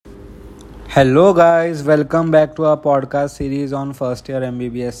Hello guys, welcome back to our podcast series on first year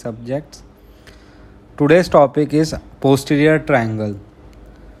MBBS subjects. Today's topic is posterior triangle.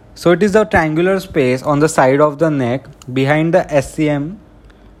 So it is the triangular space on the side of the neck behind the SCM.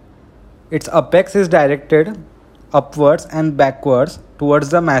 Its apex is directed upwards and backwards towards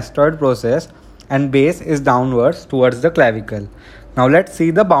the mastoid process and base is downwards towards the clavicle. Now let's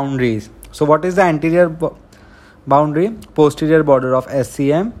see the boundaries. So what is the anterior boundary? Posterior border of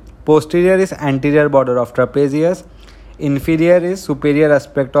SCM. Posterior is anterior border of trapezius, inferior is superior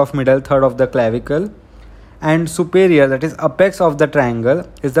aspect of middle third of the clavicle, and superior, that is apex of the triangle,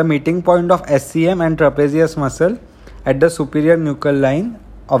 is the meeting point of SCM and trapezius muscle at the superior nuchal line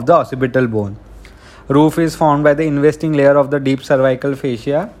of the occipital bone. Roof is formed by the investing layer of the deep cervical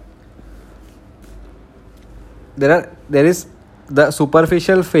fascia. There is the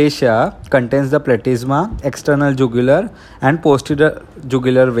superficial fascia contains the platysma, external jugular and posterior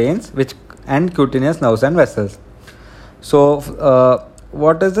jugular veins and cutaneous nerves and vessels. So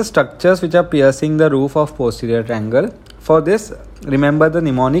what is the structures which are piercing the roof of posterior triangle? For this, remember the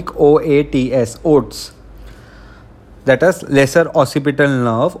mnemonic OATS, OATS. That is lesser occipital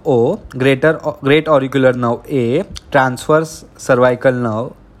nerve O, great auricular nerve A, transverse cervical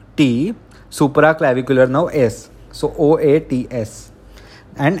nerve T, supraclavicular nerve S. So OATS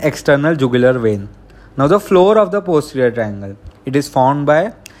and external jugular vein. Now the floor of the posterior triangle. It is formed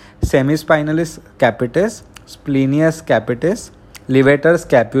by semispinalis capitis, splenius capitis, levator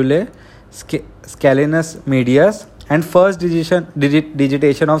scapulae, scalenus medius and first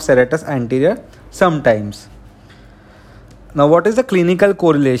digitation of serratus anterior sometimes. Now what is the clinical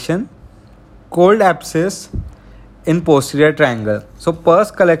correlation? Cold abscess in posterior triangle. So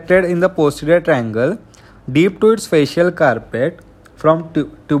pus collected in the posterior triangle deep to its facial carpet from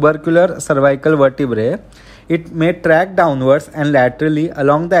tubercular cervical vertebrae, it may track downwards and laterally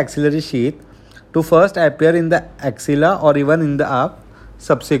along the axillary sheath to first appear in the axilla or even in the arc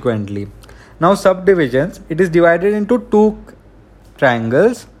subsequently. Now subdivisions, it is divided into two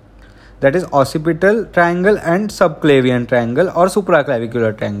triangles, that is occipital triangle and subclavian triangle or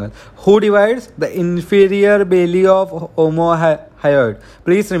supraclavicular triangle. Who divides? The inferior belly of homohyoid.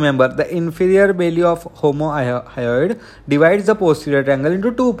 Please remember, the inferior belly of homohyoid divides the posterior triangle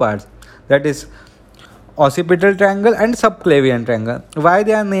into two parts, that is occipital triangle and subclavian triangle. Why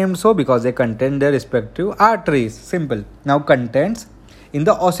they are named so? Because they contain their respective arteries. Simple. Now contents in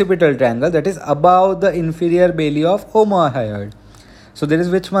the occipital triangle, that is above the inferior belly of homohyoid. So there is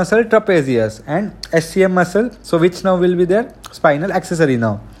which muscle? Trapezius and SCM muscle. So which nerve will be there? Spinal accessory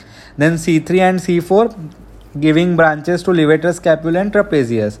nerve. Then C3 and C4 giving branches to levator scapula and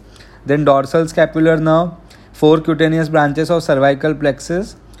trapezius. Then dorsal scapular nerve, 4 cutaneous branches of cervical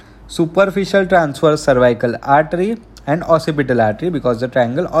plexus, superficial transverse cervical artery and occipital artery, because the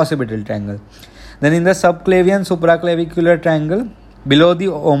triangle occipital triangle. Then in the subclavian supraclavicular triangle, below the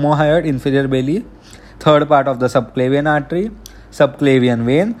homohyoid inferior belly, third part of the subclavian artery, subclavian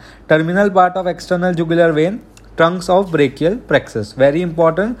vein, terminal part of external jugular vein, trunks of brachial plexus. Very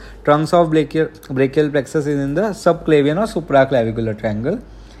important, trunks of brachial plexus is in the subclavian or supraclavicular triangle.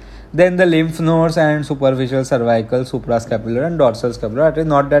 Then the lymph nodes and superficial cervical, suprascapular and dorsal scapular artery,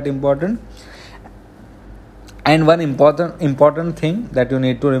 not that important. And one important thing that you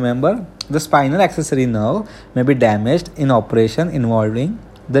need to remember, the spinal accessory nerve may be damaged in operation involving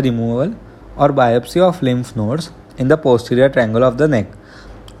the removal or biopsy of lymph nodes in the posterior triangle of the neck.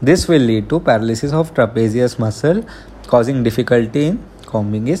 This will lead to paralysis of trapezius muscle, causing difficulty in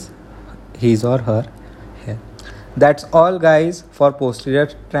combing his or her hair. That's all guys for posterior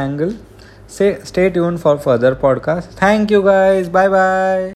triangle. Stay tuned for further podcasts. Thank you guys. Bye bye.